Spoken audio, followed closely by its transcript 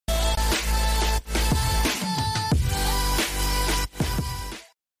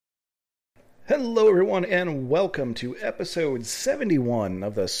Hello, everyone, and welcome to episode 71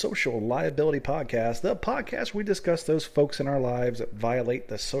 of the Social Liability Podcast, the podcast where we discuss those folks in our lives that violate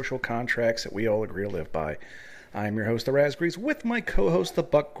the social contracts that we all agree to live by. I'm your host, The Raspberries, with my co-host, the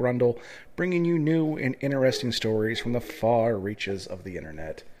Buck Grundle, bringing you new and interesting stories from the far reaches of the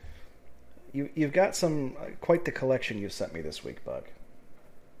internet. You've got quite the collection you sent me this week, Buck.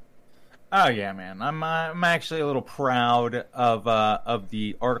 Oh yeah, man. I'm actually a little proud of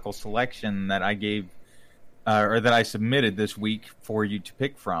the article selection that I gave or that I submitted this week for you to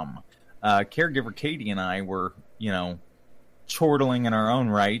pick from. Caregiver Katie and I were, chortling in our own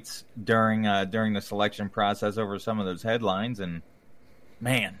rights during the selection process over some of those headlines, and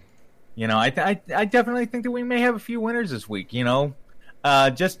man, I definitely think that we may have a few winners this week.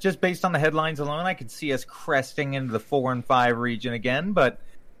 Just based on the headlines alone, I could see us cresting into the 4 and 5 region again, but.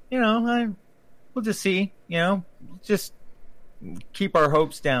 We'll just see. Just keep our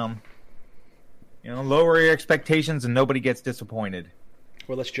hopes down. Lower your expectations and nobody gets disappointed.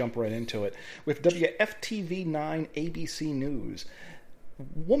 Well, let's jump right into it. With WFTV9 ABC News,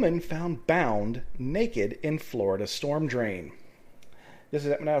 woman found bound naked in Florida storm drain. This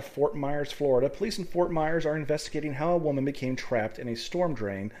is out of Fort Myers, Florida. Police in Fort Myers are investigating how a woman became trapped in a storm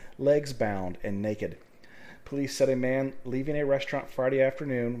drain, legs bound and naked. Police said a man leaving a restaurant Friday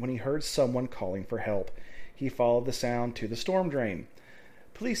afternoon when he heard someone calling for help. He followed the sound to the storm drain.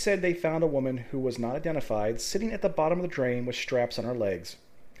 Police said they found a woman who was not identified sitting at the bottom of the drain with straps on her legs.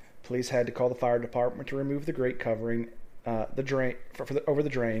 Police had to call the fire department to remove the grate covering the drain over the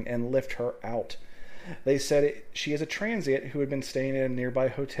drain and lift her out. They said she is a transient who had been staying at a nearby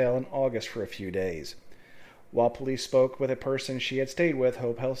hotel in August for a few days. While police spoke with a person she had stayed with,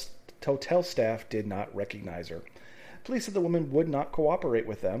 hotel staff did not recognize her. Police said the woman would not cooperate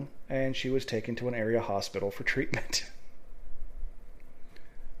with them, and she was taken to an area hospital for treatment.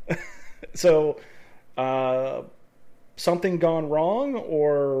 So, something gone wrong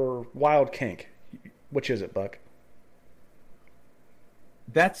or wild kink? Which is it, Buck?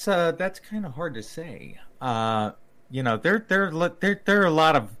 That's kind of hard to say. There are a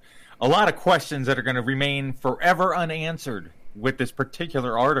lot of questions that are going to remain forever unanswered with this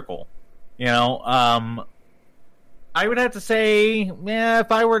particular article. I would have to say,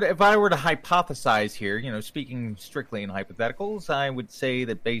 if I were to hypothesize here, speaking strictly in hypotheticals, I would say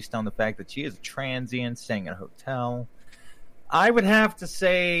that based on the fact that she is a transient staying at a hotel, I would have to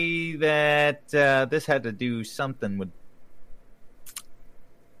say that this had to do something with.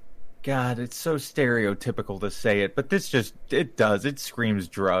 God, it's so stereotypical to say it, but it screams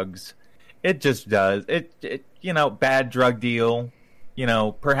drugs. It just does. It bad drug deal,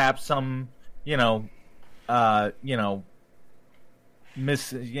 perhaps some, not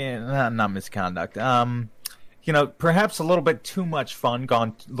misconduct. Perhaps a little bit too much fun,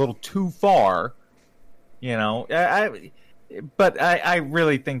 gone a little too far, but I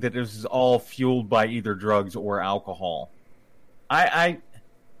really think that this is all fueled by either drugs or alcohol. I'm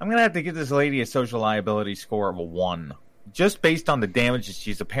going to have to give this lady a social liability score of a 1. Just based on the damage that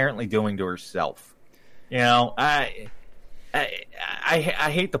she's apparently doing to herself. I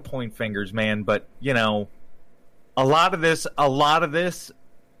hate the point fingers, man, but a lot of this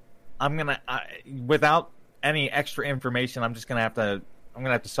without any extra information, I'm going to have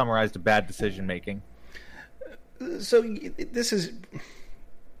to summarize the bad decision making. So this is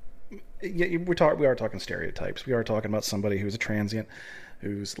we are talking stereotypes. We are talking about somebody who's a transient,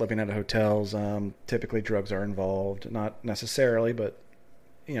 who's living at hotels. Typically drugs are involved, not necessarily, but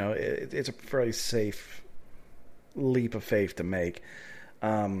it's a fairly safe leap of faith to make.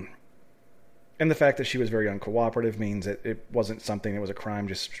 And the fact that she was very uncooperative means that it wasn't something that was a crime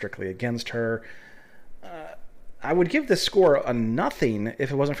just strictly against her. I would give this score a nothing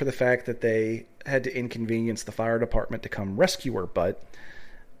if it wasn't for the fact that they had to inconvenience the fire department to come rescue her, but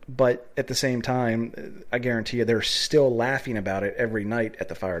at the same time, I guarantee you they're still laughing about it every night at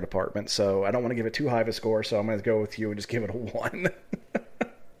the fire department. So I don't want to give it too high of a score, so I'm going to go with you and just give it a 1.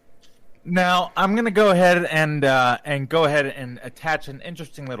 Now, I'm going to go ahead and attach an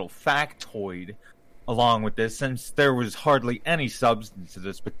interesting little factoid along with this, since there was hardly any substance to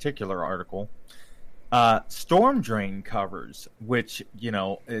this particular article. Storm drain covers, which,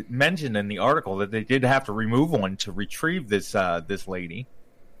 it mentioned in the article that they did have to remove one to retrieve this lady.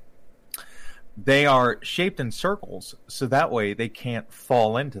 They are shaped in circles, so that way they can't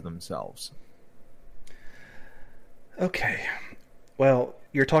fall into themselves. Okay. Well,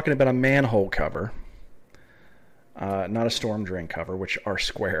 you're talking about a manhole cover, not a storm drain cover, which are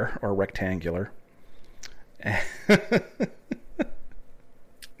square or rectangular.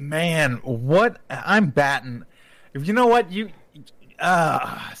 Man, what I'm batting. You know what?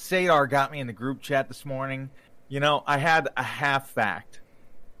 Sadar got me in the group chat this morning. I had a half fact.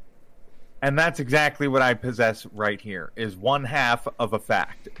 And that's exactly what I possess right here, is one half of a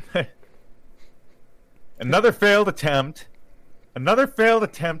fact. Another failed attempt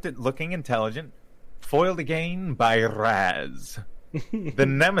at looking intelligent, foiled again by Raz, the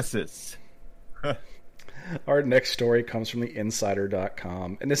nemesis. Our next story comes from the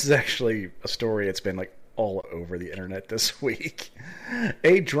insider.com, and this is actually a story that's been all over the internet this week.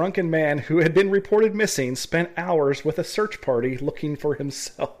 A drunken man who had been reported missing spent hours with a search party looking for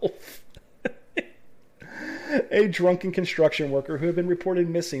himself. A drunken construction worker who had been reported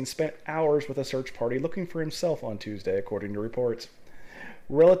missing spent hours with a search party looking for himself on Tuesday, according to reports.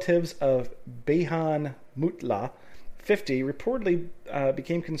 Relatives of Behan Mutla, 50, reportedly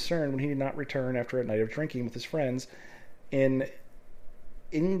became concerned when he did not return after a night of drinking with his friends in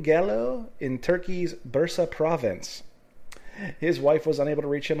Ingelo in Turkey's Bursa province. His wife was unable to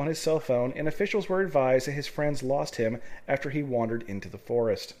reach him on his cell phone, and officials were advised that his friends lost him after he wandered into the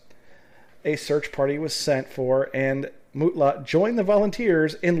forest. A search party was sent for, and Mutla joined the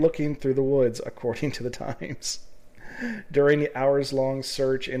volunteers in looking through the woods, according to the Times. During the hours-long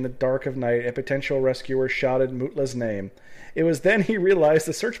search in the dark of night, a potential rescuer shouted Mutla's name. It was then he realized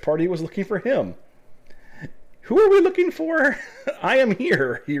the search party was looking for him. "Who are we looking for? I am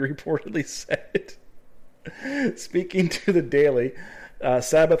here," he reportedly said. Speaking to the Daily,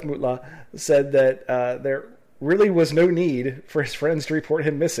 Sabbath Mutla said that there really was no need for his friends to report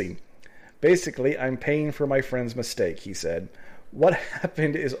him missing. "Basically, I'm paying for my friend's mistake," he said. "What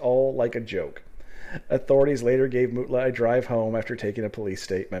happened is all like a joke." Authorities later gave Mutla a drive home after taking a police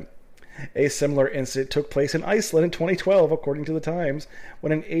statement. A similar incident took place in Iceland in 2012, according to the Times,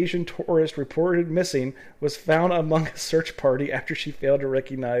 when an Asian tourist reported missing was found among a search party after she failed to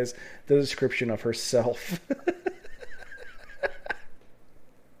recognize the description of herself.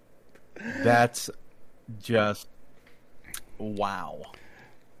 That's just wow.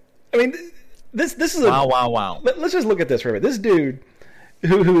 I mean, this is wow. Let's just look at this for a minute. This dude,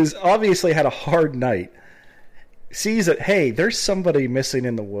 who has obviously had a hard night, sees that, hey, there's somebody missing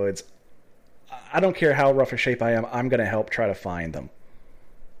in the woods. I don't care how rough a shape I am. I'm going to help try to find them.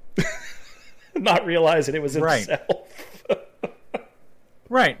 Not realizing it was himself.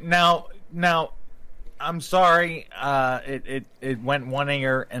 Right. Now, I'm sorry. It went one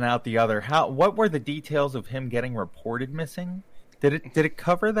ear and out the other. What were the details of him getting reported missing? Did it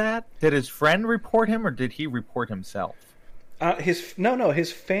cover that? Did his friend report him, or did he report himself? His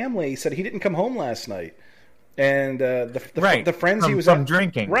family said he didn't come home last night, and the friends he was from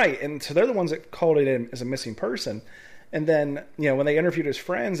drinking, right, and so they're the ones that called it in as a missing person. And then when they interviewed his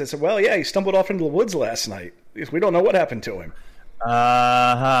friends, they said, "Well, yeah, he stumbled off into the woods last night. We don't know what happened to him."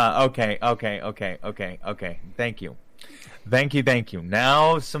 Okay. Thank you.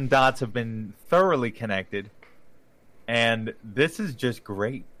 Now some dots have been thoroughly connected, and this is just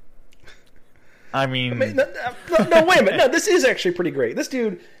great. I mean, no, wait a minute. No, this is actually pretty great. This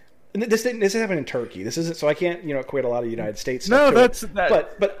dude, this happened in Turkey. This isn't, so I can't equate a lot of United States stuff. No,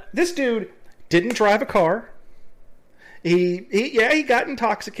 But this dude didn't drive a car. He got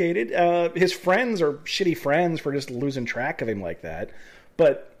intoxicated. His friends are shitty friends for just losing track of him like that.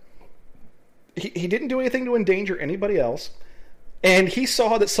 But he didn't do anything to endanger anybody else. And he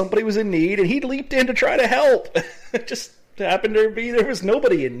saw that somebody was in need, and he leaped in to try to help. It just happened to be there was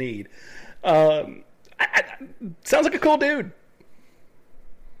nobody in need. Sounds like a cool dude.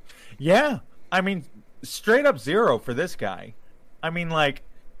 Yeah. I mean, straight up zero for this guy. I mean,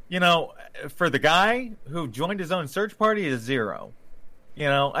 for the guy who joined his own search party, is zero.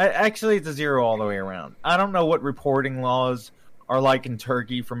 Actually, it's a zero all the way around. I don't know what reporting laws are like in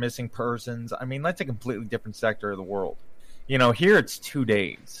Turkey for missing persons. I mean, that's a completely different sector of the world. Here it's 2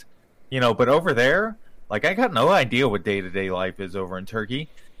 days. But over there, I got no idea what day-to-day life is over in Turkey.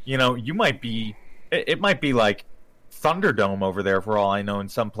 It might be like Thunderdome over there for all I know in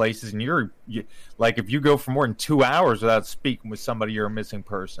some places, and you if you go for more than 2 hours without speaking with somebody, you're a missing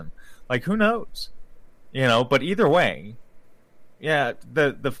person. Who knows? But either way, yeah,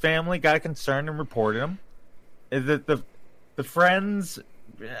 the family got concerned and reported him. The friends,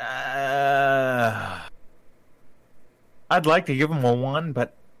 I'd like to give them a 1,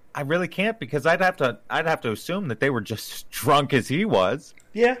 but I really can't, because I'd have to assume that they were just as drunk as he was.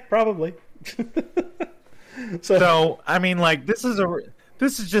 Yeah, probably. So I mean, this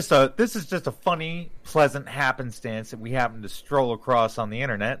is just a funny, pleasant happenstance that we happen to stroll across on the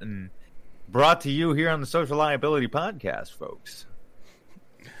internet, and brought to you here on the Social Liability Podcast, folks.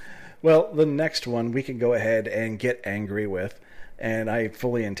 Well, the next one we can go ahead and get angry with, and I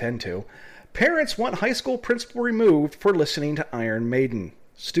fully intend to. Parents want high school principal removed for listening to Iron Maiden.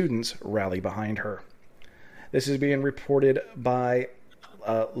 Students rally behind her. This is being reported by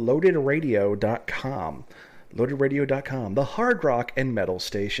loadedradio.com. Loadedradio.com, the hard rock and metal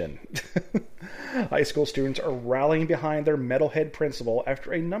station. High school students are rallying behind their metalhead principal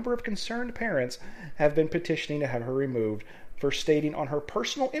after a number of concerned parents have been petitioning to have her removed for stating on her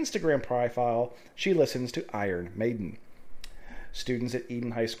personal Instagram profile she listens to Iron Maiden. Students at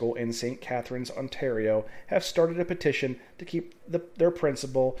Eden High School in St. Catharines, Ontario, have started a petition to keep their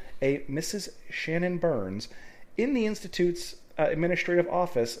principal, a Mrs. Shannon Burns, in the Institute's administrative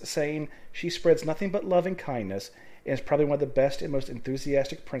office, saying she spreads nothing but love and kindness and is probably one of the best and most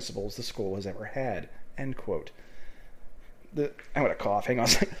enthusiastic principals the school has ever had. End quote. I'm going to cough. Hang on a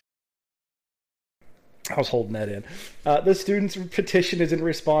second. I was holding that in. The students' petition is in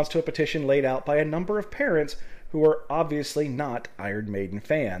response to a petition laid out by a number of parents who are obviously not Iron Maiden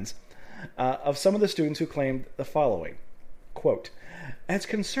fans, of some of the students who claimed the following, quote, "As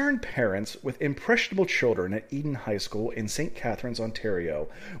concerned parents with impressionable children at Eden High School in St. Catharines, Ontario,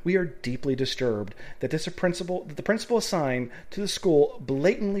 we are deeply disturbed that the principal assigned to the school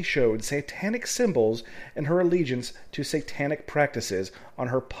blatantly showed satanic symbols and her allegiance to satanic practices on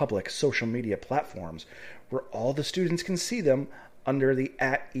her public social media platforms, where all the students can see them under the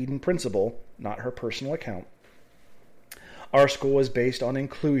 @Eden Principal, not her personal account. Our school is based on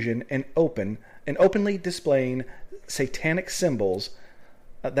inclusion and openly displaying satanic symbols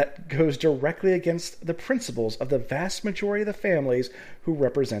that goes directly against the principles of the vast majority of the families who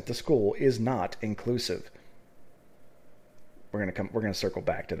represent the school is not inclusive." We're going to circle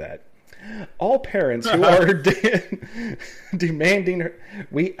back to that. All parents who are demanding her,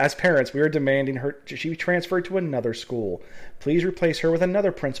 we are demanding her she be transferred to another school. Please replace her with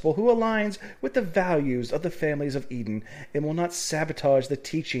another principal who aligns with the values of the families of Eden and will not sabotage the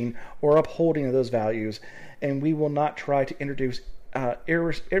teaching or upholding of those values, and we will not try to introduce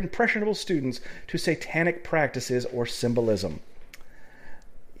impressionable students to satanic practices or symbolism.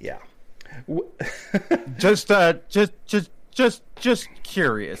 Yeah. Just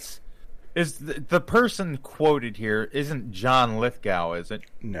curious. Is the person quoted here isn't John Lithgow, is it?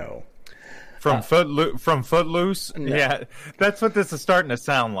 No. From Footloose? No. Yeah, that's what this is starting to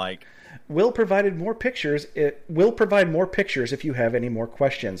sound like. We'll provide more pictures if you have any more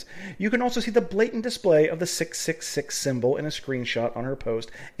questions. You can also see the blatant display of the 666 symbol in a screenshot on her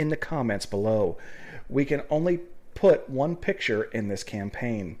post in the comments below. We can only put one picture in this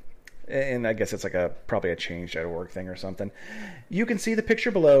campaign. And I guess it's like probably a change.org thing or something. You can see the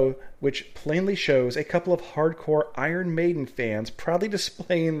picture below, which plainly shows a couple of hardcore Iron Maiden fans proudly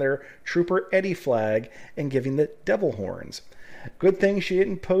displaying their Trooper Eddie flag and giving the devil horns. Good thing she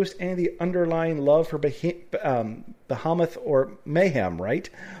didn't post any of the underlying love for Behemoth or Mayhem, right?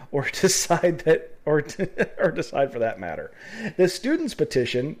 Or decide for that matter. The students'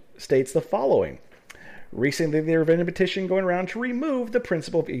 petition states the following. Recently, there have been a petition going around to remove the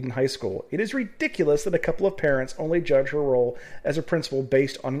principal of Eden High School. It is ridiculous that a couple of parents only judge her role as a principal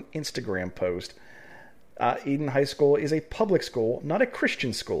based on an Instagram post. Eden High School is a public school, not a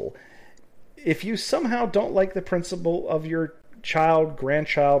Christian school. If you somehow don't like the principal of your child,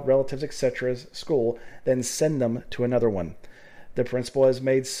 grandchild, relatives, etc. school, then send them to another one. The principal has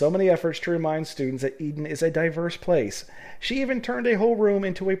made so many efforts to remind students that Eden is a diverse place. She even turned a whole room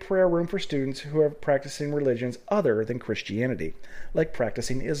into a prayer room for students who are practicing religions other than Christianity, like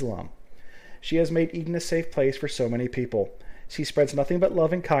practicing Islam. She has made Eden a safe place for so many people. She spreads nothing but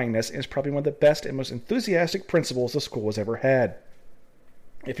love and kindness and is probably one of the best and most enthusiastic principals the school has ever had.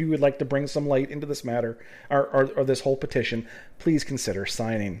 If you would like to bring some light into this matter, or this whole petition, please consider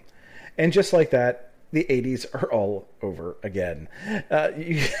signing. And just like that, the 80s are all over again.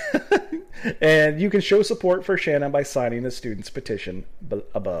 And you can show support for Shannon by signing the student's petition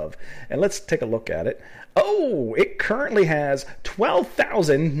above. And let's take a look at it. Oh, it currently has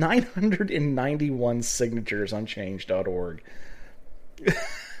 12,991 signatures on change.org. Okay,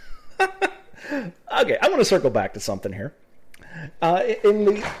 I want to circle back to something here.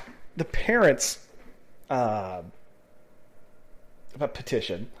 In the parents'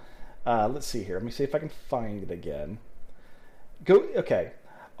 petition, let's see here. Let me see if I can find it again. Okay.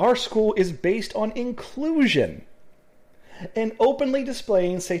 Our school is based on inclusion and openly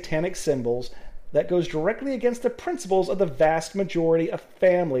displaying satanic symbols that goes directly against the principles of the vast majority of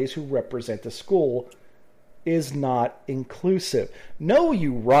families who represent the school is not inclusive. No,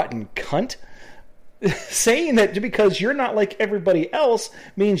 you rotten cunt. Saying that because you're not like everybody else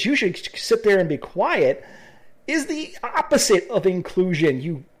means you should sit there and be quiet is the opposite of inclusion,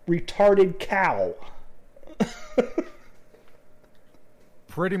 you retarded cow.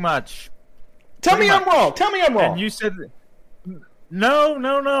 Pretty much. Tell me I'm wrong. Tell me I'm wrong. And you said,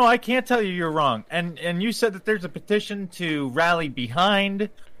 no, I can't tell you you're wrong. And you said that there's a petition to rally behind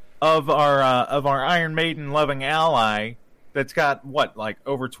of our Iron Maiden loving ally that's got what, like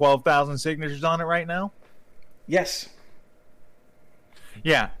over 12,000 signatures on it right now? Yes.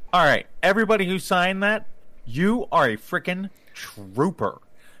 Yeah. All right. Everybody who signed that, you are a freaking trooper.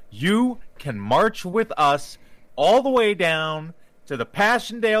 You can march with us all the way down to the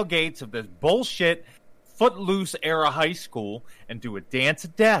Passchendaele gates of this bullshit Footloose era high school and do a dance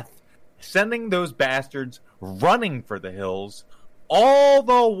of death, sending those bastards running for the hills all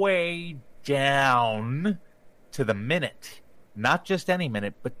the way down to the minute. Not just any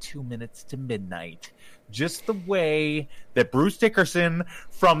minute, but 2 minutes to midnight. Just the way that Bruce Dickerson,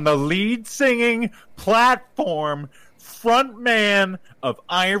 from the lead singing platform, frontman of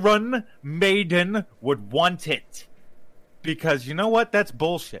Iron Maiden, would want it. Because you know what? That's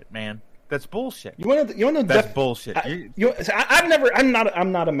bullshit, man. That's bullshit. You want to That's bullshit.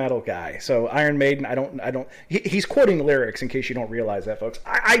 I'm not a metal guy. So Iron Maiden, I don't. He's quoting lyrics in case you don't realize that, folks.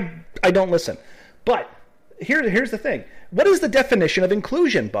 I don't listen. But here's the thing. What is the definition of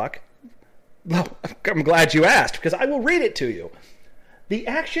inclusion, Buck? Well, I'm glad you asked, because I will read it to you. The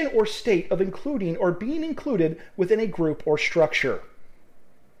action or state of including or being included within a group or structure.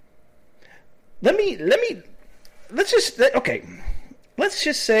 Let's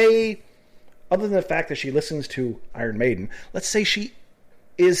just say, other than the fact that she listens to Iron Maiden, let's say she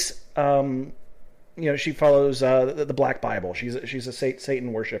is, she follows the Black Bible. She's a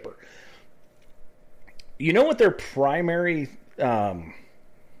Satan worshiper. You know what their primary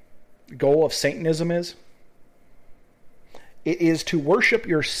goal of Satanism is? It is to worship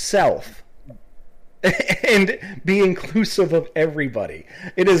yourself and be inclusive of everybody.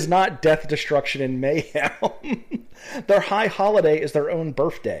 It is not death, destruction, and mayhem. Their high holiday is their own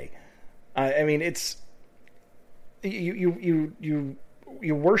birthday. I mean, it's you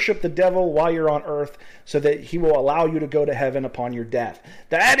worship the devil while you're on earth so that he will allow you to go to heaven upon your death.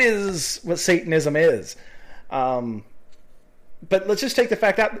 That is what Satanism is. But let's just take the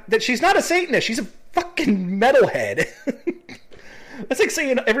fact out that she's not a Satanist. She's a fucking metalhead. That's like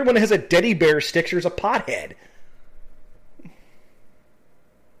saying everyone has a teddy bear sticker's a pothead.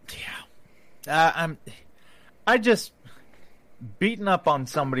 Yeah. I just beating up on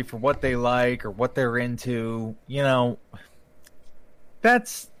somebody for what they like or what they're into,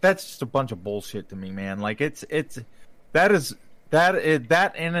 that's just a bunch of bullshit to me, man. Like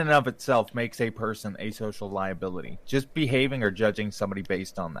that in and of itself makes a person a social liability. Just behaving or judging somebody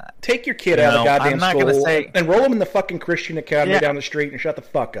based on that. Take your kid out of goddamn I'm not school gonna say, and roll him in the fucking Christian academy down the street and shut the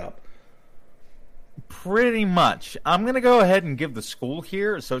fuck up. Pretty much. I'm going to go ahead and give the school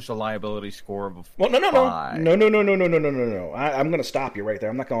here a social liability score of a 5. No. I'm going to stop you right there.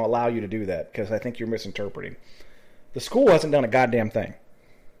 I'm not going to allow you to do that because I think you're misinterpreting. The school hasn't done a goddamn thing.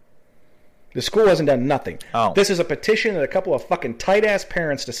 The school hasn't done nothing. Oh. This is a petition that a couple of fucking tight-ass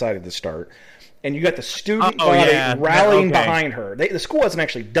parents decided to start, and you got the student body rallying behind her. The school hasn't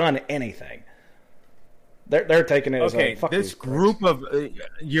actually done anything. They're taking it as a fuck this group of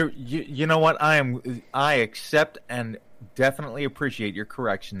you know what, I accept and definitely appreciate your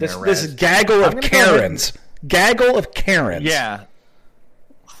correction there, this gaggle of Karens. Gaggle of Karens. Yeah.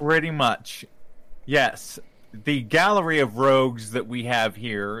 Pretty much. Yes. The gallery of rogues that we have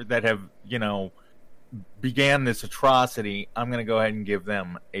here that have, began this atrocity, I'm going to go ahead and give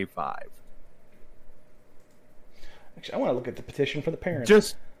them a 5. Actually, I want to look at the petition for the parents.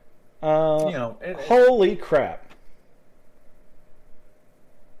 Just holy crap.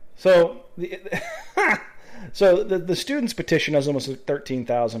 So the students' petition has almost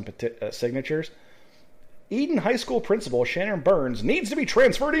 13,000 signatures. Eden High School principal Shannon Burns needs to be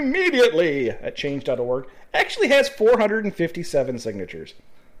transferred immediately at change.org. Actually has 457 signatures.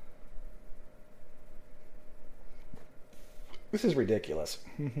 This is ridiculous.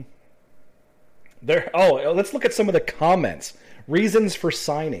 Let's look at some of the comments. Reasons for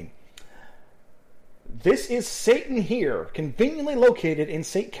signing. This is Satan here, conveniently located in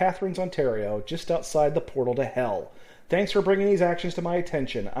St. Catharines, Ontario, just outside the portal to hell. Thanks for bringing these actions to my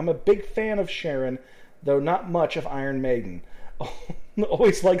attention. I'm a big fan of Sharon, though not much of Iron Maiden.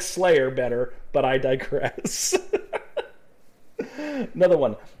 Always like Slayer better, but I digress. Another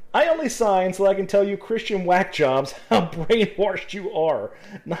one. I only sign so I can tell you Christian whack jobs how brainwashed you are.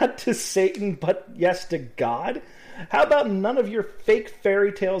 Not to Satan, but yes to God. How about none of your fake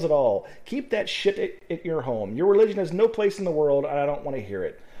fairy tales at all? Keep that shit at your home. Your religion has no place in the world, and I don't want to hear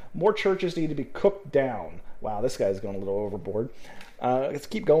it. More churches need to be cooked down. Wow, this guy's going a little overboard. Let's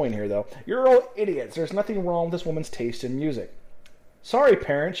keep going here, though. You're all idiots. There's nothing wrong with this woman's taste in music. Sorry,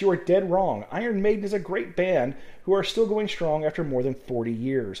 parents, you are dead wrong. Iron Maiden is a great band who are still going strong after more than 40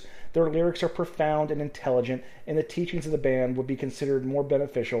 years. Their lyrics are profound and intelligent, and the teachings of the band would be considered more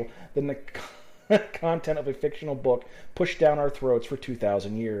beneficial than the content of a fictional book pushed down our throats for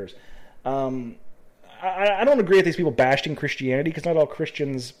 2,000 years. I don't agree with these people bashing Christianity, because not all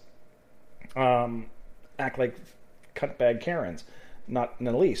Christians act like cutbag Karens. Not in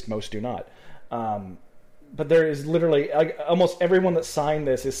the least. Most do not. But there is literally, almost everyone that signed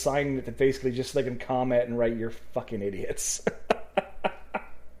this is signing it to basically just so they can comment and write, "You're fucking idiots."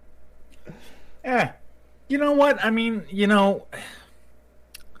 Yeah. You know what? I mean,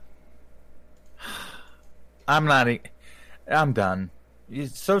 I'm done.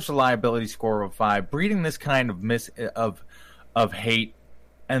 Social liability score of 5. Breeding this kind of hate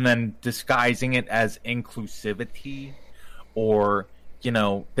and then disguising it as inclusivity, or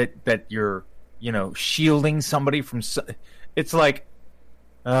that you're shielding somebody from. It's like,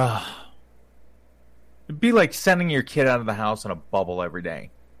 it'd be like sending your kid out of the house in a bubble every day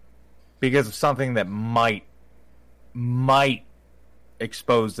because of something that might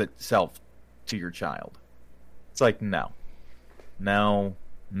expose itself to your child. It's like, no. Nope.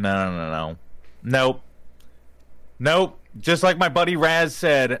 Just like my buddy Raz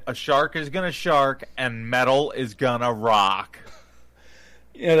said, a shark is gonna shark and metal is gonna rock.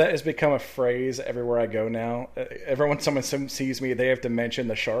 That has become a phrase everywhere I go now. Everyone, someone sees me, they have to mention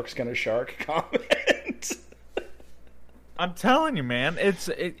the shark's gonna shark comment. I'm telling you, man,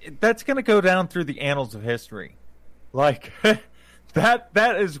 that's gonna go down through the annals of history. Like,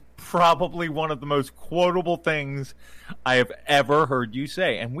 that is probably one of the most quotable things I have ever heard you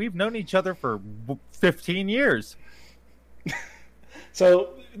say, and we've known each other for 15 years.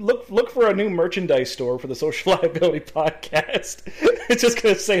 So look for a new merchandise store for the Social Liability Podcast. It's just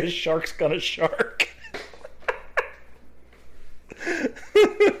going to say a shark's gonna shark.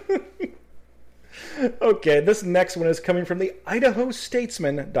 Okay, this next one is coming from the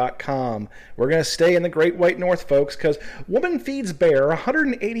IdahoStatesman.com. We're going to stay in the Great White North, folks, because woman feeds bear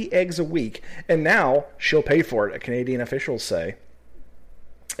 180 eggs a week, and now she'll pay for it, Canadian officials say.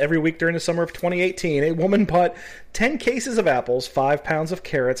 Every week during the summer of 2018, a woman bought 10 cases of apples, 5 pounds of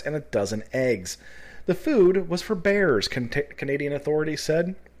carrots, and a dozen eggs. The food was for bears, Canadian authorities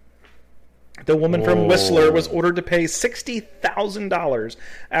said. The woman from Whistler was ordered to pay $60,000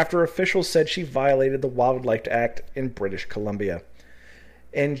 after officials said she violated the Wildlife Act in British Columbia.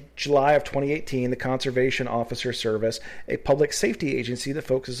 In July of 2018, the Conservation Officer Service, a public safety agency that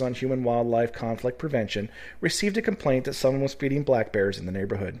focuses on human-wildlife conflict prevention, received a complaint that someone was feeding black bears in the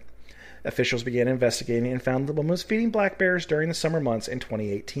neighborhood. Officials began investigating and found the woman was feeding black bears during the summer months in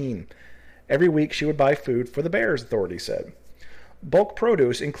 2018. Every week she would buy food for the bears, authorities said. Bulk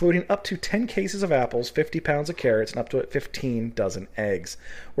produce, including up to 10 cases of apples, 50 pounds of carrots, and up to 15 dozen eggs,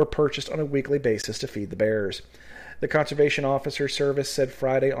 were purchased on a weekly basis to feed the bears. The Conservation Officer Service said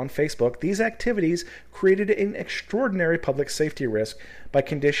Friday on Facebook, these activities created an extraordinary public safety risk by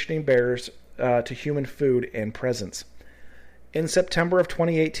conditioning bears to human food and presence. In September of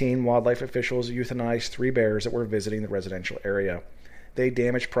 2018, wildlife officials euthanized 3 bears that were visiting the residential area. They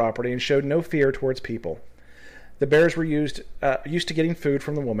damaged property and showed no fear towards people. The bears were used to getting food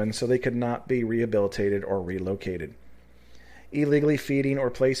from the woman, so they could not be rehabilitated or relocated. Illegally feeding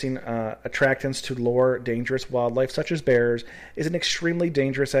or placing attractants to lure dangerous wildlife, such as bears, is an extremely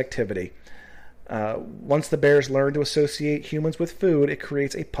dangerous activity. Once the bears learn to associate humans with food, it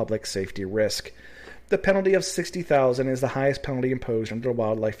creates a public safety risk. The penalty of $60,000 is the highest penalty imposed under the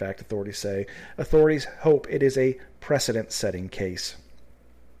Wildlife Act, authorities say. Authorities hope it is a precedent-setting case.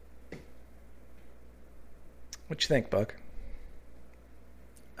 What you think, Buck?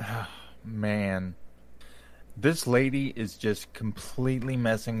 Oh, man. This lady is just completely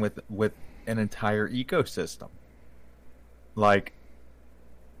messing with an entire ecosystem. Like,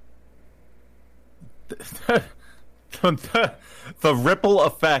 the ripple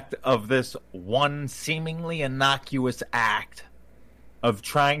effect of this one seemingly innocuous act of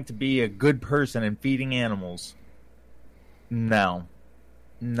trying to be a good person and feeding animals. No.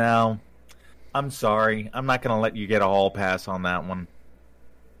 I'm sorry. I'm not going to let you get a hall pass on that one.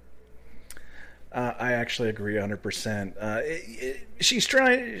 I actually agree 100%. She's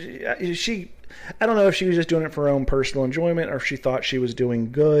trying. I don't know if she was just doing it for her own personal enjoyment or if she thought she was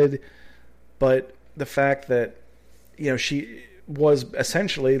doing good. But the fact that she was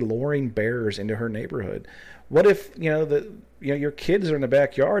essentially luring bears into her neighborhood. What if your kids are in the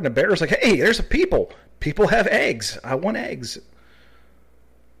backyard and the bear's like, "Hey, there's a people. People have eggs. I want eggs."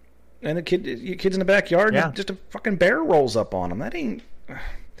 And your kid's in the backyard, and just a fucking bear rolls up on them. That ain't.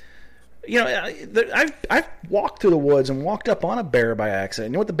 I've walked through the woods and walked up on a bear by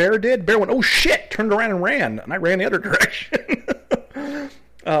accident. You know what the bear did? The bear went, oh shit, turned around and ran, and I ran the other direction.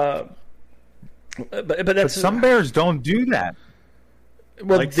 But some bears don't do that.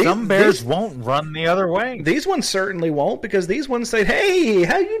 Well, some bears won't run the other way. These ones certainly won't, because these ones say, hey,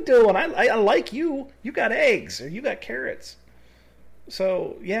 how you doing? I like you. You got eggs, or you got carrots.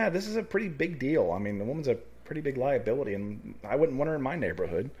 So, yeah, this is a pretty big deal. I mean, the woman's a pretty big liability, and I wouldn't want her in my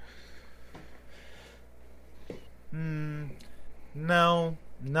neighborhood. No,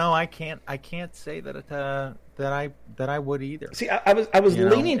 I can't say that I would either. See, I was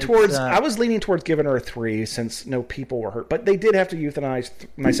leaning towards giving her a 3, since no people were hurt, but they did have to euthanize.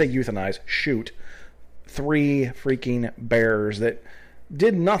 When I say euthanize, shoot 3 freaking bears that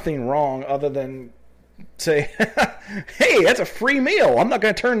did nothing wrong other than say, "Hey, that's a free meal. I'm not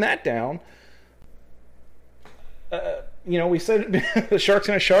going to turn that down." We said the shark's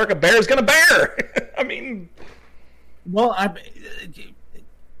going to shark, a bear's going to bear. I mean. Well,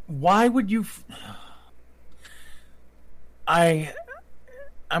 why would you? I'm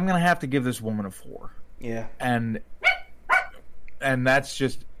gonna have to give this woman a 4. Yeah, and that's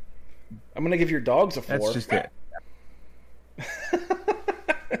just. I'm gonna give your dogs a 4. That's just it.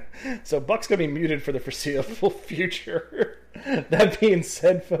 So Buck's gonna be muted for the foreseeable future. That being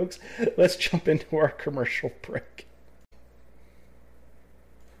said, folks, let's jump into our commercial break.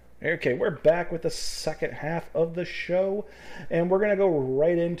 Okay, we're back with the second half of the show, and we're going to go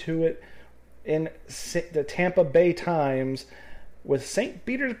right into it in the Tampa Bay Times with St.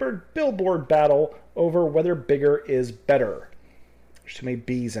 Petersburg billboard battle over whether bigger is better. There's too many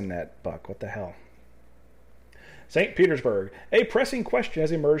B's in that, Buck. What the hell? St. Petersburg. A pressing question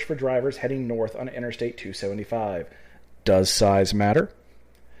has emerged for drivers heading north on Interstate 275. Does size matter?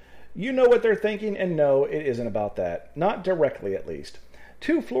 You know what they're thinking, and no, it isn't about that. Not directly, at least.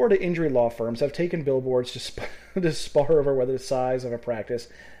 2 Florida injury law firms have taken billboards to spar over whether the size of a practice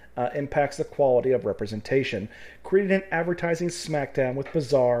impacts the quality of representation, creating an advertising smackdown with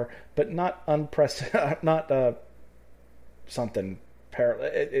bizarre but not twists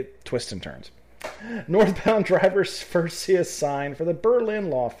and turns. Northbound drivers first see a sign for the Berlin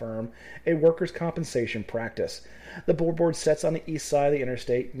law firm, a workers' compensation practice. The billboard sits on the east side of the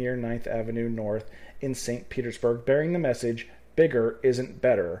interstate near 9th Avenue North in St. Petersburg, bearing the message, "Bigger isn't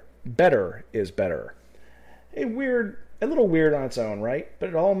better. Better is better." A little weird on its own, right? But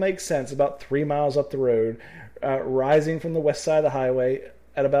it all makes sense about 3 miles up the road, rising from the west side of the highway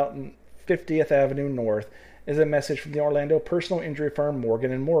at about 50th Avenue North, is a message from the Orlando personal injury firm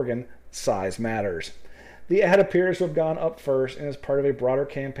Morgan & Morgan, size matters. The ad appears to have gone up first and is part of a broader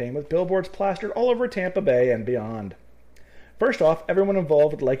campaign with billboards plastered all over Tampa Bay and beyond. First off, everyone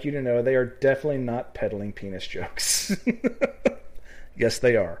involved would like you to know they are definitely not peddling penis jokes. Yes,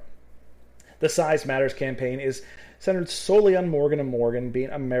 they are. The Size Matters campaign is centered solely on Morgan & Morgan being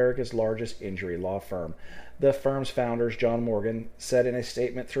America's largest injury law firm. The firm's founders, John Morgan, said in a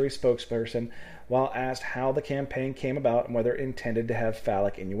statement through a spokesperson while asked how the campaign came about and whether it intended to have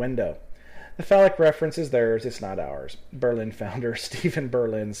phallic innuendo. The phallic reference is theirs, it's not ours. Berlin founder Stephen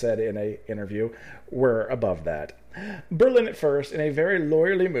Berlin said in an interview, "We're above that." Berlin at first, in a very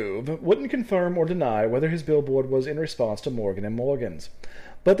lawyerly move, wouldn't confirm or deny whether his billboard was in response to Morgan & Morgan's.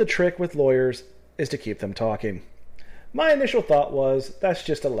 But the trick with lawyers is to keep them talking. My initial thought was, that's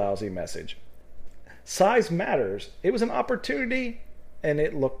just a lousy message. Size matters. It was an opportunity, and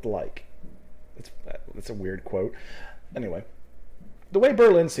it looked like. That's a weird quote. Anyway, the way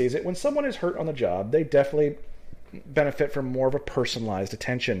Berlin sees it, when someone is hurt on the job, they definitely benefit from more of a personalized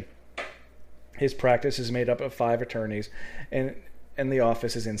attention. His practice is made up of 5 attorneys, and the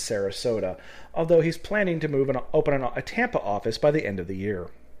office is in Sarasota, although he's planning to open a Tampa office by the end of the year.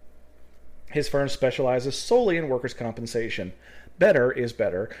 His firm specializes solely in workers' compensation. Better is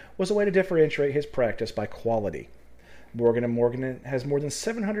better was a way to differentiate his practice by quality. Morgan & Morgan has more than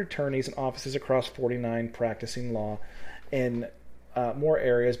 700 attorneys and offices across 49 practicing law in more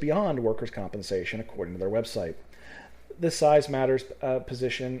areas beyond workers' compensation, according to their website. The Size Matters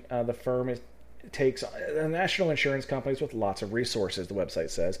position, the firm takes national insurance companies with lots of resources, the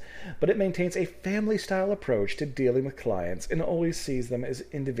website says, but it maintains a family-style approach to dealing with clients and always sees them as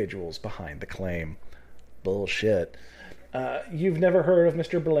individuals behind the claim. Bullshit. You've never heard of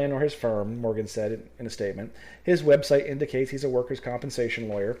Mr. Berlin or his firm, Morgan said in a statement. His website indicates he's a workers' compensation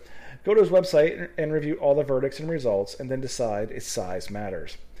lawyer. Go to his website and review all the verdicts and results, and then decide if size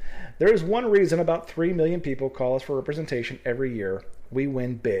matters. There is one reason about 3 million people call us for representation every year. We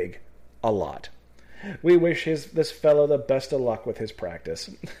win big. A lot. We wish this fellow the best of luck with his practice.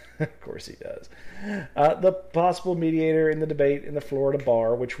 Of course he does. The possible mediator in the debate in the Florida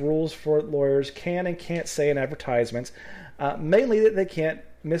bar, which rules for lawyers can and can't say in advertisements, mainly that they can't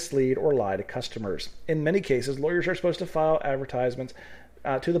mislead or lie to customers. In many cases, lawyers are supposed to file advertisements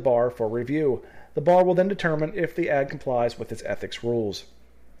to the bar for review. The bar will then determine if the ad complies with its ethics rules.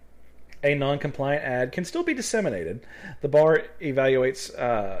 A non-compliant ad can still be disseminated. The bar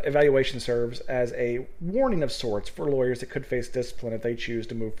evaluation serves as a warning of sorts for lawyers that could face discipline if they choose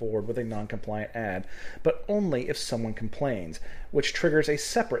to move forward with a non-compliant ad, but only if someone complains, which triggers a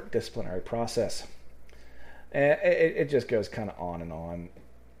separate disciplinary process. And it just goes kind of on and on.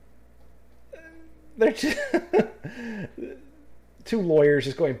 They're just two lawyers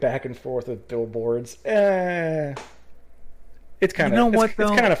just going back and forth with billboards. It's kind of it's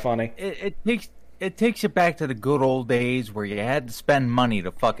kind of funny. It takes you back to the good old days where you had to spend money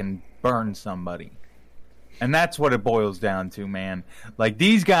to fucking burn somebody. And that's what it boils down to, man. Like,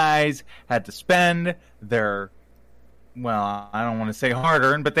 these guys had to spend their, well, I don't want to say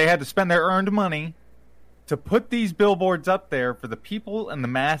hard-earned, but they had to spend their earned money to put these billboards up there for the people and the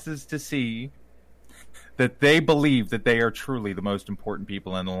masses to see that they believe that they are truly the most important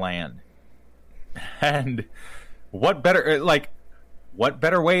people in the land. And what better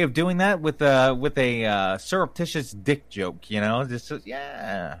way of doing that with a surreptitious dick joke, you know? Just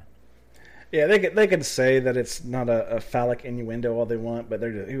yeah. Yeah, they could say that it's not a phallic innuendo all they want, but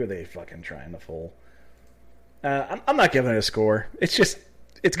who are they fucking trying to fool? I'm not giving it a score. It's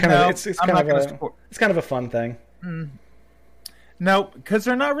kind of a fun thing. No, because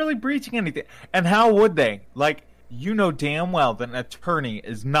they're not really breaching anything. And how would they? Like, you know damn well that an attorney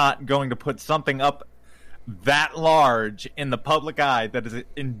is not going to put something up that large in the public eye that is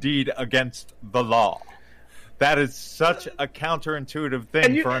indeed against the law. That is such a counterintuitive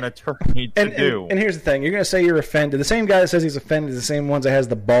thing for an attorney to do. And here's the thing. You're going to say you're offended. The same guy that says he's offended is the same ones that has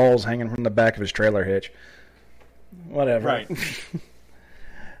the balls hanging from the back of his trailer hitch. Whatever. Right.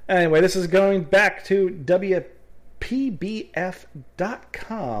 Anyway, this is going back to WPBF.com.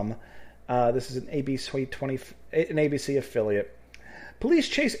 This is an ABC affiliate. Police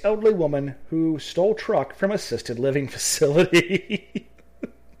chase elderly woman who stole truck from assisted living facility.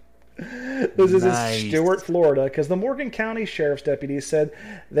 This is in Stuart, Florida, because the Morgan County Sheriff's deputies said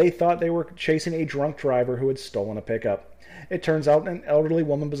they thought they were chasing a drunk driver who had stolen a pickup. It turns out an elderly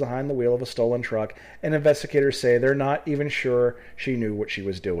woman was behind the wheel of a stolen truck, and investigators say they're not even sure she knew what she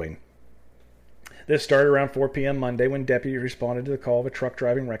was doing. This started around 4 p.m. Monday when deputies responded to the call of a truck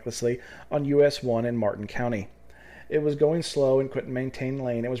driving recklessly on US 1 in Martin County. It was going slow and couldn't maintain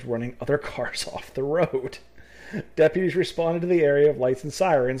lane and was running other cars off the road. Deputies responded to the area of lights and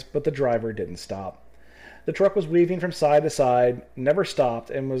sirens, but the driver didn't stop. The truck was weaving from side to side, never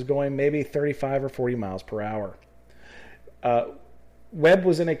stopped, and was going maybe 35 or 40 miles per hour. Webb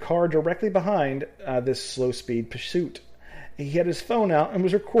was in a car directly behind this slow-speed pursuit. He had his phone out and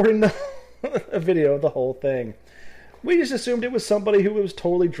was recording a video of the whole thing. We just assumed it was somebody who was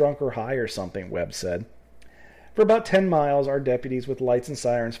totally drunk or high or something, Webb said. For about 10 miles, our deputies with lights and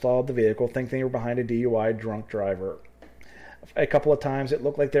sirens followed the vehicle, thinking they were behind a DUI drunk driver. A couple of times it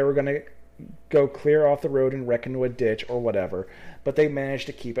looked like they were going to go clear off the road and wreck into a ditch or whatever, but they managed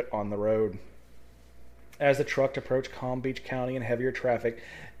to keep it on the road. As the truck approached Palm Beach County in heavier traffic,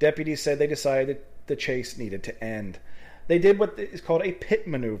 deputies said they decided the chase needed to end. They did what is called a pit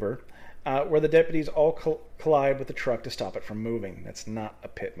maneuver, where the deputies all collide with the truck to stop it from moving. That's not a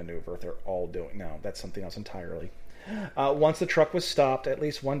pit maneuver. They're all doing... No, that's something else entirely. Once the truck was stopped, at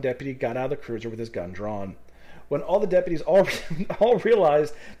least one deputy got out of the cruiser with his gun drawn. When all the deputies all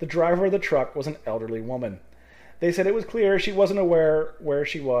realized the driver of the truck was an elderly woman. They said it was clear she wasn't aware where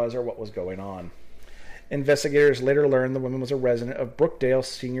she was or what was going on. Investigators later learned the woman was a resident of Brookdale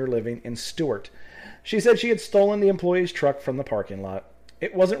Senior Living in Stuart. She said she had stolen the employee's truck from the parking lot.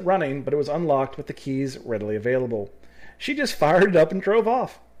 It wasn't running, but it was unlocked with the keys readily available. She just fired it up and drove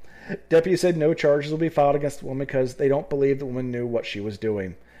off. Deputies said no charges will be filed against the woman because they don't believe the woman knew what she was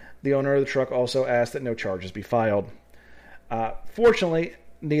doing. The owner of the truck also asked that no charges be filed. Fortunately,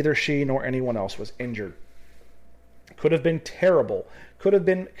 neither she nor anyone else was injured. Could have been terrible. Could have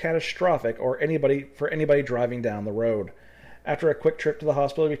been catastrophic for anybody driving down the road. After a quick trip to the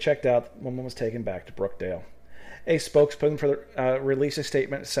hospital to be checked out, the woman was taken back to Brookdale. A spokesperson released a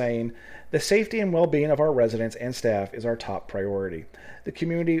statement saying, "The safety and well-being of our residents and staff is our top priority. The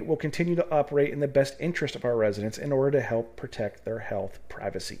community will continue to operate in the best interest of our residents in order to help protect their health,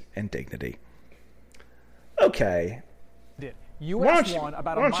 privacy, and dignity." Okay. Why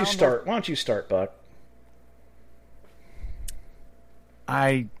don't you start, Buck?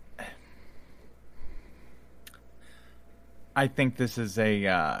 I think this is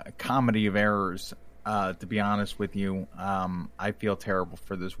a comedy of errors. To be honest with you, I feel terrible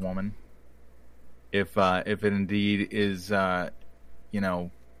for this woman. If it indeed is, her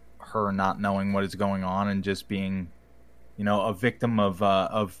not knowing what is going on and just being, a victim of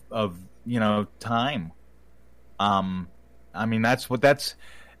time. I mean, that's what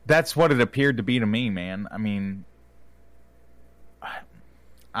it appeared to be to me, man. I mean,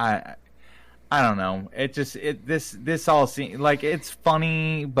 I don't know. This all seems like it's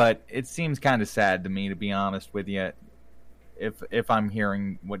funny, but it seems kind of sad to me, to be honest with you. If I'm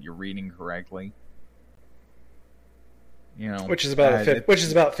hearing what you're reading correctly, which is about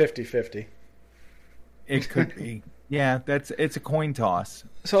 50-50. It could be. Yeah, it's a coin toss.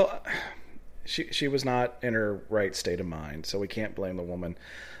 So she was not in her right state of mind, so we can't blame the woman.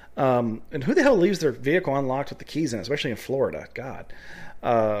 And who the hell leaves their vehicle unlocked with the keys in it, especially in Florida? God.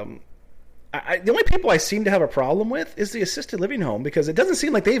 The only people I seem to have a problem with is the assisted living home, because it doesn't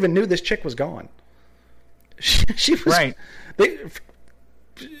seem like they even knew this chick was gone. She was right. This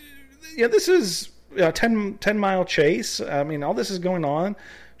is a 10-mile chase. I mean, all this is going on.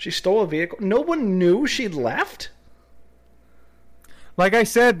 She stole a vehicle. No one knew she'd left. Like I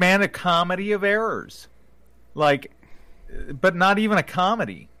said, man, a comedy of errors. Like, but not even a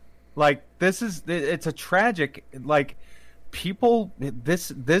comedy. Like, it's a tragic, like, people,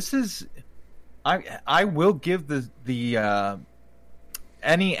 this is, I will give the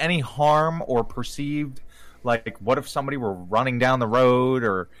any harm or perceived, like, what if somebody were running down the road,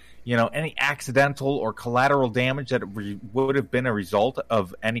 or, any accidental or collateral damage that would have been a result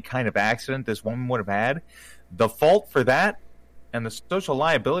of any kind of accident this woman would have had. The fault for that and the social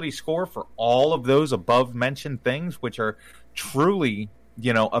liability score for all of those above mentioned things, which are truly,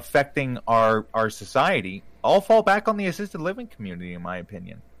 affecting our society, all fall back on the assisted living community, in my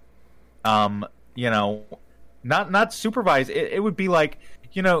opinion. Not supervised. It would be like,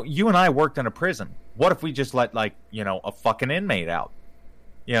 you and I worked in a prison. What if we just let, like, a fucking inmate out?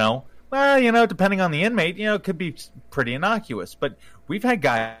 Well, depending on the inmate, it could be pretty innocuous. But we've had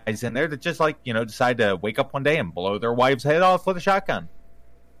guys in there that just, like, decide to wake up one day and blow their wife's head off with a shotgun.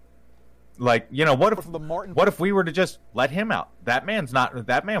 Like, what if we were to just let him out? That man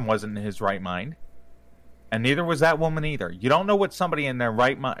wasn't in his right mind. And neither was that woman either. You don't know what somebody in their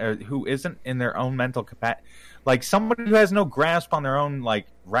right mind, who isn't in their own mental capacity, like somebody who has no grasp on their own, like,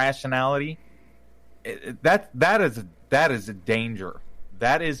 rationality. That is a danger.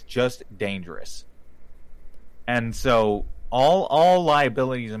 That is just dangerous. And so all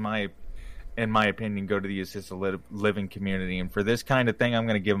liabilities, in my opinion, go to the assisted living community. And for this kind of thing, I'm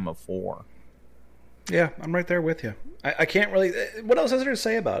going to give them a 4. Yeah, I'm right there with you. I can't really. What else is there to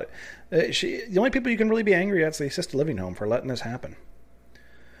say about it? The only people you can really be angry at is the assisted living home for letting this happen.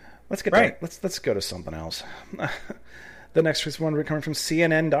 Let's get right. Let's go to something else. The next one we're coming from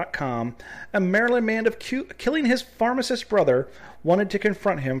CNN.com. A Maryland man of killing his pharmacist brother wanted to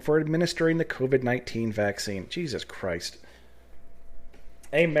confront him for administering the COVID-19 vaccine. Jesus Christ.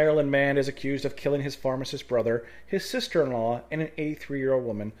 A Maryland man is accused of killing his pharmacist brother. His sister-in-law and an 83-year-old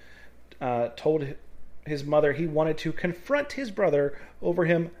woman told his mother he wanted to confront his brother over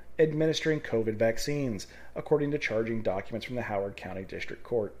him administering COVID vaccines, according to charging documents from the Howard County District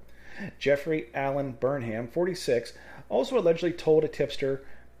Court. Jeffrey Allen Burnham, 46, also allegedly told a tipster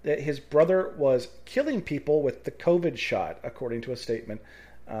that his brother was killing people with the COVID shot, according to a statement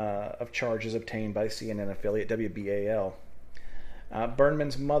of charges obtained by CNN affiliate WBAL.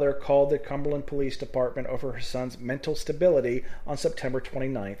 Burnham's mother called the Cumberland Police Department over her son's mental stability on September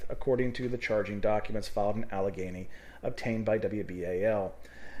 29th, according to the charging documents filed in Allegheny, obtained by WBAL.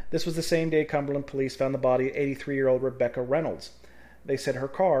 This was the same day Cumberland police found the body of 83-year-old Rebecca Reynolds. They said her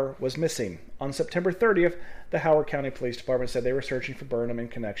car was missing. On September 30th, the Howard County Police Department said they were searching for Burnham in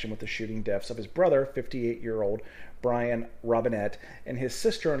connection with the shooting deaths of his brother, 58-year-old Brian Robinette, and his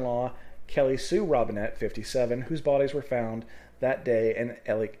sister-in-law, Kelly Sue Robinette, 57, whose bodies were found that day in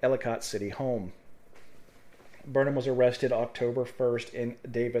Ellicott City home. Burnham was arrested October 1st in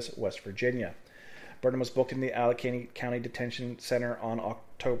Davis, West Virginia. Burnham was booked in the Allegheny County Detention Center on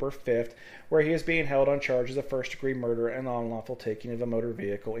October 5th, where he is being held on charges of first-degree murder and unlawful taking of a motor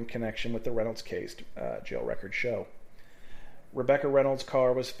vehicle in connection with the Reynolds case, jail records show. Rebecca Reynolds'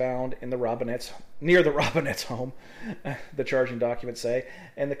 car was found near the Robinette's home, the charging documents say,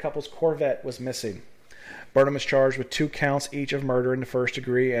 and the couple's Corvette was missing. Burnham is charged with 2 counts each of murder in the first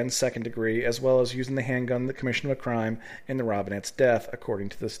degree and second degree, as well as using the handgun in the commission of a crime in the Robinette's death, according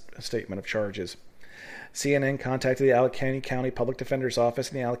to the statement of charges. CNN contacted the Allegheny County Public Defender's Office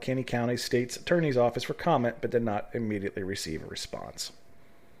and the Allegheny County State's Attorney's Office for comment, but did not immediately receive a response.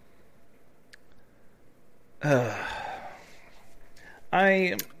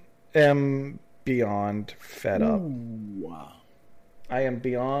 I am beyond fed up. Ooh. I am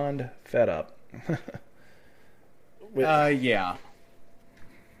beyond fed up. Yeah.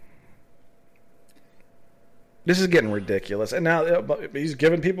 This is getting ridiculous. And now he's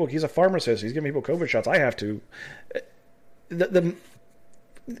giving people, he's a pharmacist, he's giving people COVID shots. I have to.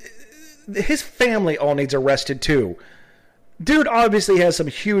 His family all needs arrested too. Dude obviously has some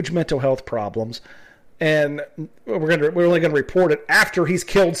huge mental health problems. And we're only going to report it after he's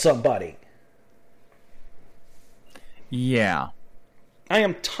killed somebody. Yeah. I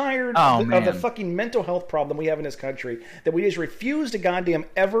am tired of the fucking mental health problem we have in this country that we just refuse to goddamn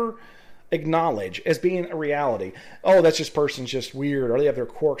ever acknowledge as being a reality. Oh, that's just person's just weird, or they have their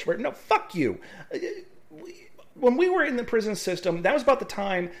quirks. No, fuck you. When we were in the prison system, that was about the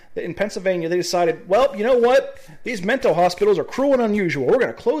time that in Pennsylvania they decided, well, you know what? These mental hospitals are cruel and unusual. We're going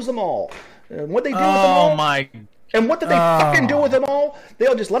to close them all. And what they do with them all? And what did they fucking do with them all?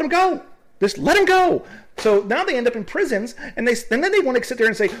 They'll just let them go. Just let them go. So now they end up in prisons, and then they want to sit there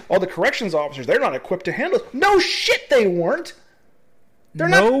and say, "Oh, the corrections officers, they're not equipped to handle it." No shit, they weren't.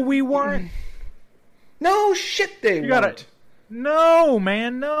 We weren't. No shit, they weren't. No,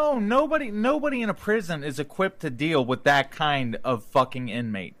 man, no. Nobody in a prison is equipped to deal with that kind of fucking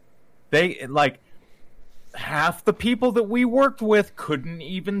inmate. They half the people that we worked with couldn't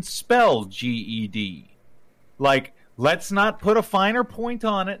even spell GED. Let's not put a finer point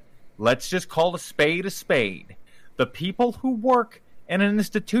on it. Let's just call a spade a spade. The people who work in an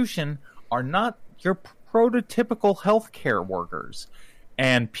institution are not your prototypical healthcare workers.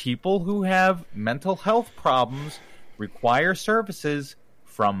 And people who have mental health problems require services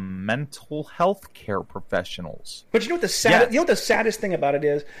from mental health care professionals. But you know what the saddest thing about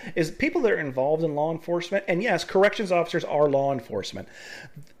it is people that are involved in law enforcement, and yes, corrections officers are law enforcement.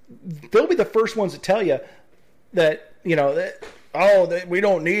 They'll be the first ones to tell you that, you know, we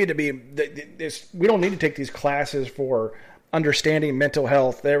don't need to be we don't need to take these classes for understanding mental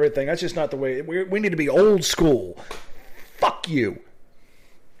health, everything. That's just not the way. We need to be old school. Fuck you.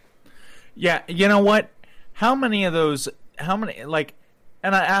 Yeah, you know what? How many of those? And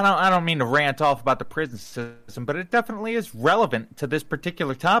I don't mean to rant off about the prison system, but it definitely is relevant to this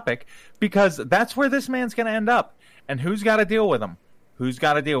particular topic because that's where this man's going to end up. And who's got to deal with him? Who's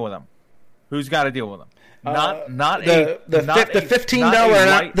got to deal with him? Who's got to deal with him? The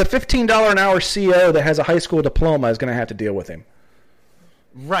 $15 an hour CO that has a high school diploma is going to have to deal with him.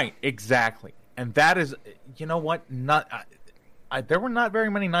 Right, exactly. And that is, you know what? There were not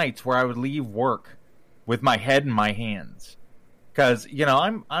very many nights where I would leave work with my head in my hands, because you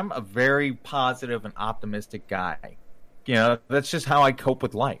know I'm a very positive and optimistic guy. You know, that's just how I cope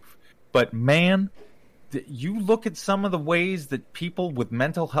with life. But man, you look at some of the ways that people with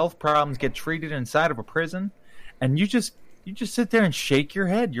mental health problems get treated inside of a prison, and you just sit there and shake your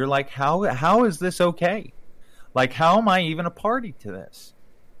head. You're like, how is this okay? Like, how am I even a party to this?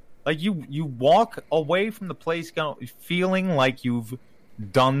 Like, you walk away from the place feeling like you've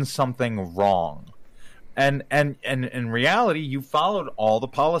done something wrong. And in reality, you followed all the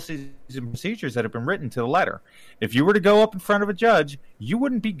policies and procedures that have been written to the letter. If you were to go up in front of a judge, you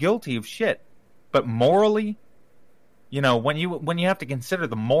wouldn't be guilty of shit. But morally, you know, when you have to consider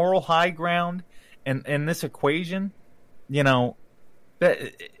the moral high ground in this equation, you know,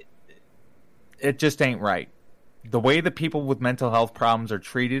 it just ain't right. The way that people with mental health problems are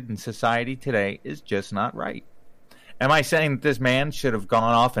treated in society today is just not right. Am I saying that this man should have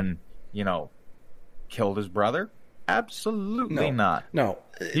gone off and, you know, killed his brother? Absolutely not. No,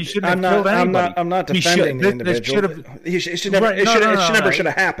 he shouldn't have killed anybody. I'm not defending the individual. It should never should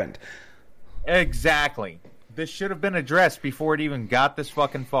have happened. Exactly. This should have been addressed before it even got this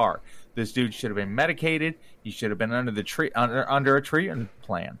fucking far. This dude should have been medicated. He should have been under a treatment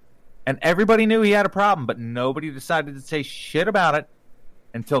plan. And everybody knew he had a problem, but nobody decided to say shit about it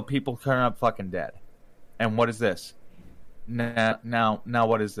until people turn up fucking dead. And what is this? Now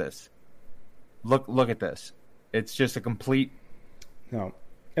what is this? Look at this. It's just a complete... No.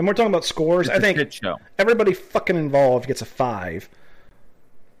 And we're talking about scores. I think everybody fucking involved gets a 5.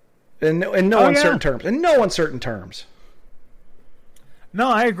 In no uncertain terms. In no uncertain terms. No,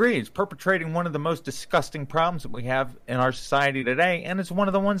 I agree. It's perpetrating one of the most disgusting problems that we have in our society today, and it's one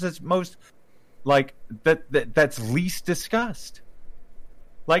of the ones that's most, like, that's least discussed.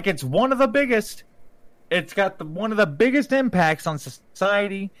 Like, it's one of the biggest. It's got one of the biggest impacts on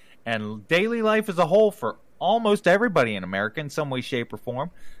society and daily life as a whole for almost everybody in America in some way, shape, or form.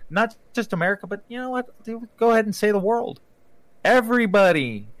 Not just America, but you know what? Go ahead and say the world.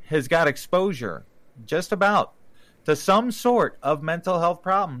 Everybody has got exposure, just about, to some sort of mental health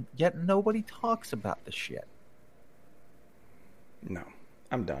problem, yet nobody talks about the shit. No.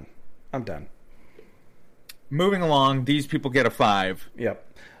 I'm done. I'm done. Moving along, these people get a 5. Yep.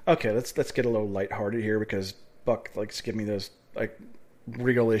 Okay, let's get a little lighthearted here because Buck likes to give me those like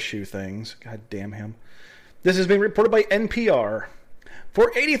real issue things. God damn him. This has been reported by NPR.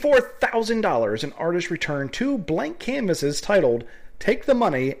 For $84,000, an artist returned 2 blank canvases titled "Take the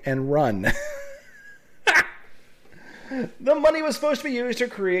Money and Run." The money was supposed to be used to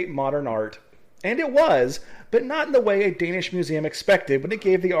create modern art. And it was, but not in the way a Danish museum expected when it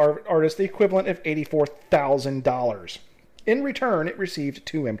gave the artist the equivalent of $84,000. In return, it received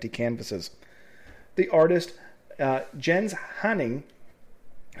 2 empty canvases. The artist, Jens Hanning,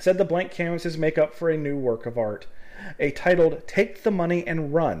 said the blank canvases make up for a new work of art, a titled "Take the Money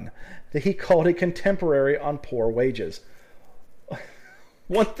and Run," that he called a contemporary on poor wages.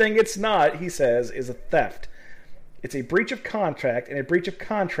 One thing it's not, he says, is a theft. It's a breach of contract, and a breach of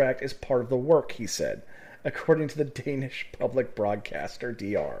contract is part of the work, he said, according to the Danish public broadcaster,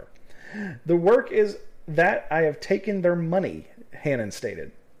 DR. The work is that I have taken their money, Hannon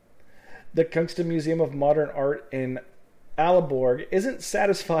stated. The Kunsten Museum of Modern Art in Aalborg isn't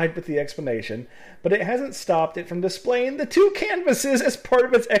satisfied with the explanation, but it hasn't stopped it from displaying the 2 canvases as part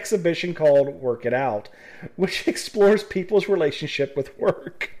of its exhibition called Work It Out, which explores people's relationship with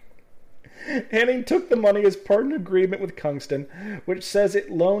work. Hanning took the money as part of an agreement with Kunsten, which says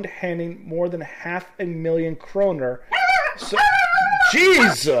it loaned Hanning more than 500,000 kroner. So,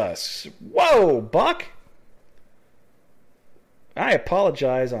 Jesus! Whoa, Buck! I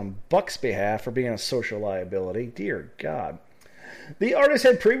apologize on Buck's behalf for being a social liability. Dear God. The artist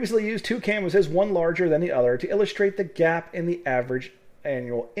had previously used 2 canvases, one larger than the other, to illustrate the gap in the average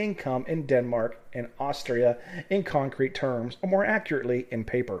annual income in Denmark and Austria in concrete terms, or more accurately, in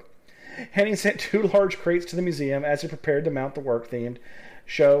paper. Henning sent 2 large crates to the museum as he prepared to mount the work-themed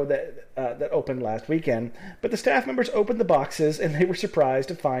show that opened last weekend, but the staff members opened the boxes and they were surprised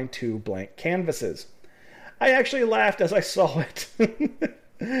to find 2 blank canvases. I actually laughed as I saw it.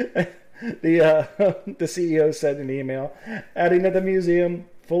 The CEO said in an email, adding that the museum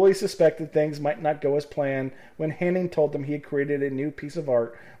fully suspected things might not go as planned when Hanning told them he had created a new piece of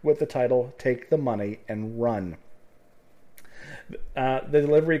art with the title "Take the Money and Run." The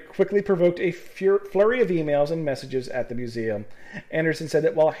delivery quickly provoked a flurry of emails and messages at the museum. Anderson said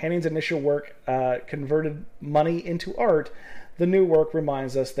that while Hanning's initial work converted money into art, the new work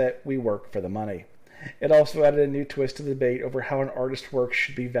reminds us that we work for the money. It also added a new twist to the debate over how an artist's work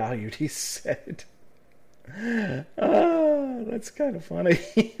should be valued, he said. That's kind of funny.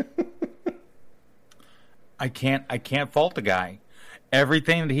 I can't fault the guy.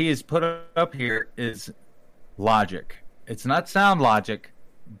 Everything that he has put up here is logic. It's not sound logic,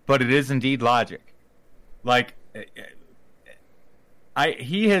 but it is indeed logic. Like,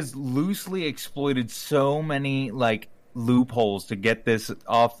 he has loosely exploited so many like loopholes to get this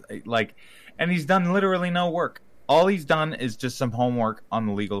off. Like, and he's done literally no work. All he's done is just some homework on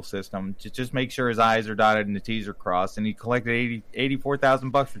the legal system to just make sure his I's are dotted and the T's are crossed. And he collected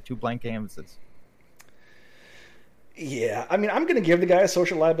 $84,000 for 2 blank canvases. Yeah, I mean, I'm going to give the guy a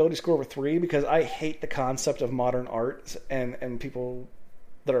social liability score of 3 because I hate the concept of modern art and people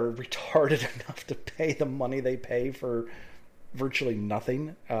that are retarded enough to pay the money they pay for virtually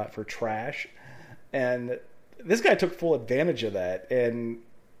nothing, for trash. And this guy took full advantage of that, and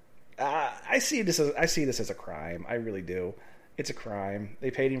I see this as a crime. I really do. It's a crime. They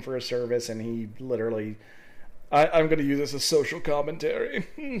paid him for a service, and he literally. I'm going to use this as social commentary.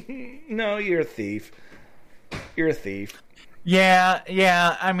 No, you're a thief. You're a thief.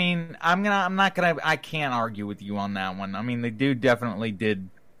 Yeah. I mean, I can't argue with you on that one. I mean, the dude definitely did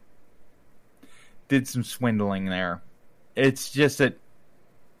some swindling there. It's just that,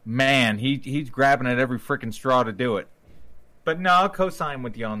 man, he's grabbing at every freaking straw to do it. But no, I'll co-sign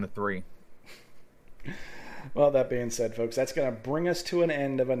with you on the 3. Well, that being said, folks, that's going to bring us to an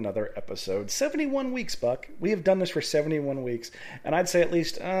end of another episode. 71 weeks, Buck. We have done this for 71 weeks, and I'd say at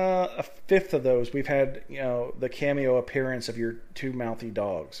least a fifth of those we've had, the cameo appearance of your 2 mouthy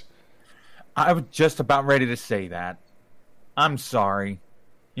dogs. I was just about ready to say that. I'm sorry.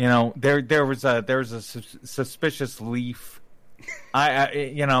 There was a suspicious leaf. They're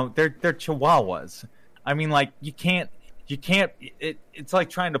chihuahuas. I mean, like, you can't. It's like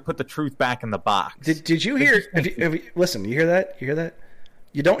trying to put the truth back in the box. Did you hear? Listen, you hear that? You hear that?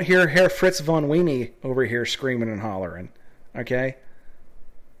 You don't hear Herr Fritz von Weenie over here screaming and hollering, okay?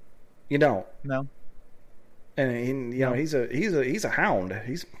 You don't. No. And he's a hound.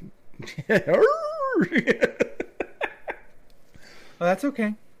 He's. Well, that's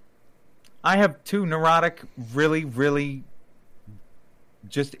okay. I have 2 neurotic, really, really,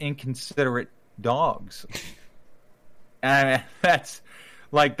 just inconsiderate dogs. That's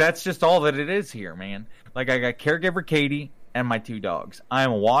just all that it is here, man. Like, I got caregiver Katie and my 2 dogs. I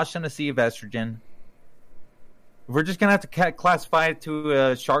am awash in a sea of estrogen. We're just gonna have to classify it to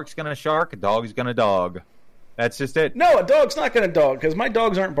a shark's gonna shark, a dog's gonna dog. That's just it. No, a dog's not gonna dog because my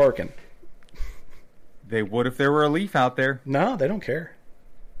dogs aren't barking. They would if there were a leaf out there. No, they don't care.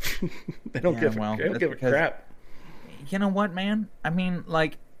 They don't give a crap. You know what, man? I mean,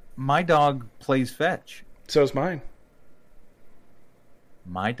 like, my dog plays fetch. So is mine.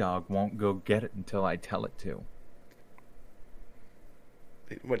 My dog won't go get it until I tell it to.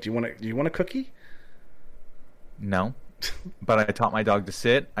 What, do you want a cookie? No. But I taught my dog to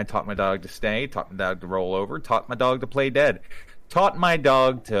sit. I taught my dog to stay. Taught my dog to roll over. Taught my dog to play dead. Taught my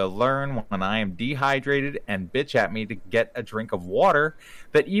dog to learn when I am dehydrated and bitch at me to get a drink of water.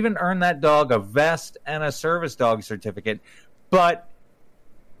 That even earned that dog a vest and a service dog certificate. But,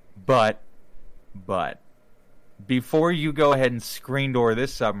 before you go ahead and screen door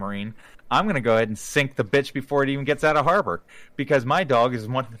this submarine, I'm going to go ahead and sink the bitch before it even gets out of harbor. Because my dog is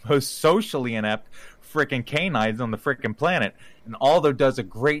one of the most socially inept freaking canines on the freaking planet. And although does a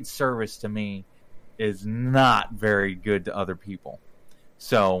great service to me, is not very good to other people.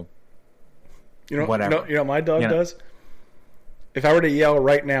 So, whatever. You know what my dog does? If I were to yell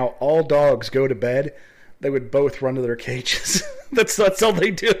right now, all dogs go to bed, they would both run to their cages. That's all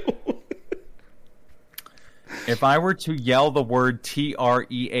they do. If I were to yell the word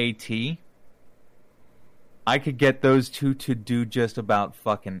TREAT, I could get those two to do just about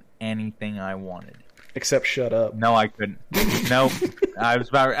fucking anything I wanted. Except shut up. No, I couldn't. Nope.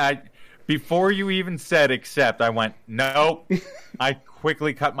 Before you even said except, I went, nope. I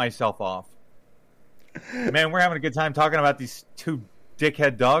quickly cut myself off. Man, we're having a good time talking about these 2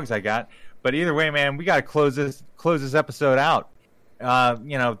 dickhead dogs I got. But either way, man, we got to close this episode out.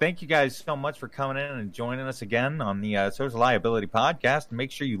 Thank you guys so much for coming in and joining us again on the Social Liability Podcast.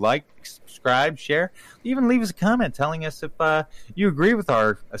 Make sure you like, subscribe, share, even leave us a comment telling us if you agree with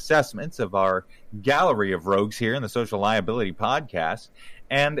our assessments of our gallery of rogues here in the Social Liability Podcast.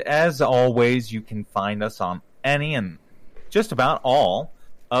 And as always, you can find us on any and just about all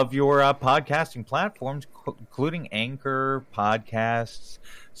of your podcasting platforms, including Anchor, Podcasts,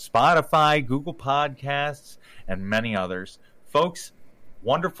 Spotify, Google Podcasts, and many others. Folks,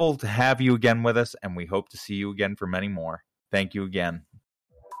 wonderful to have you again with us, and we hope to see you again for many more. Thank you again.